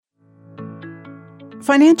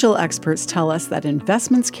Financial experts tell us that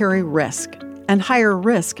investments carry risk, and higher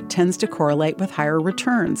risk tends to correlate with higher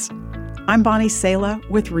returns. I'm Bonnie Sala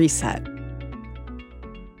with Reset.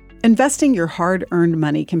 Investing your hard-earned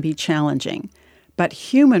money can be challenging, but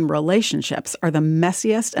human relationships are the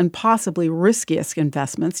messiest and possibly riskiest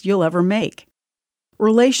investments you'll ever make.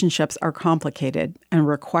 Relationships are complicated and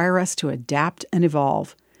require us to adapt and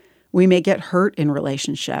evolve. We may get hurt in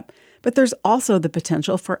relationship, but there's also the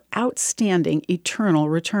potential for outstanding eternal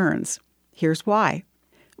returns. Here's why.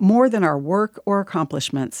 More than our work or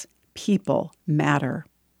accomplishments, people matter.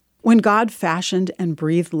 When God fashioned and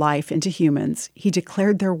breathed life into humans, He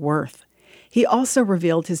declared their worth. He also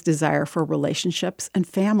revealed His desire for relationships and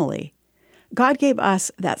family. God gave us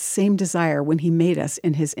that same desire when He made us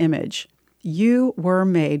in His image. You were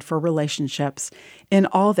made for relationships in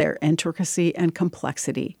all their intricacy and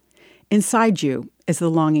complexity. Inside you is the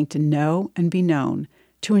longing to know and be known,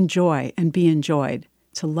 to enjoy and be enjoyed,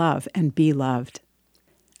 to love and be loved.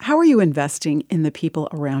 How are you investing in the people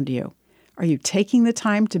around you? Are you taking the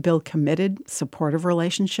time to build committed, supportive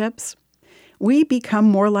relationships? We become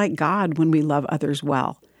more like God when we love others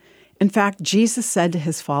well. In fact, Jesus said to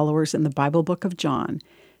His followers in the Bible book of John,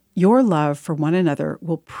 "Your love for one another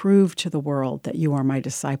will prove to the world that you are my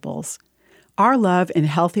disciples." Our love in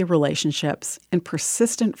healthy relationships, in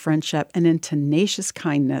persistent friendship, and in tenacious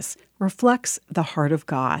kindness reflects the heart of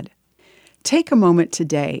God. Take a moment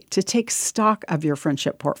today to take stock of your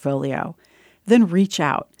friendship portfolio. Then reach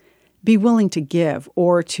out. Be willing to give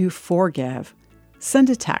or to forgive. Send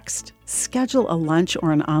a text. Schedule a lunch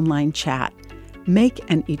or an online chat. Make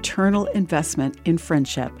an eternal investment in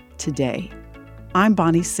friendship today. I'm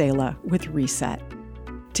Bonnie Sala with Reset.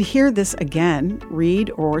 To hear this again, read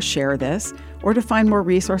or share this, or to find more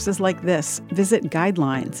resources like this, visit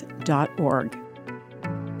guidelines.org.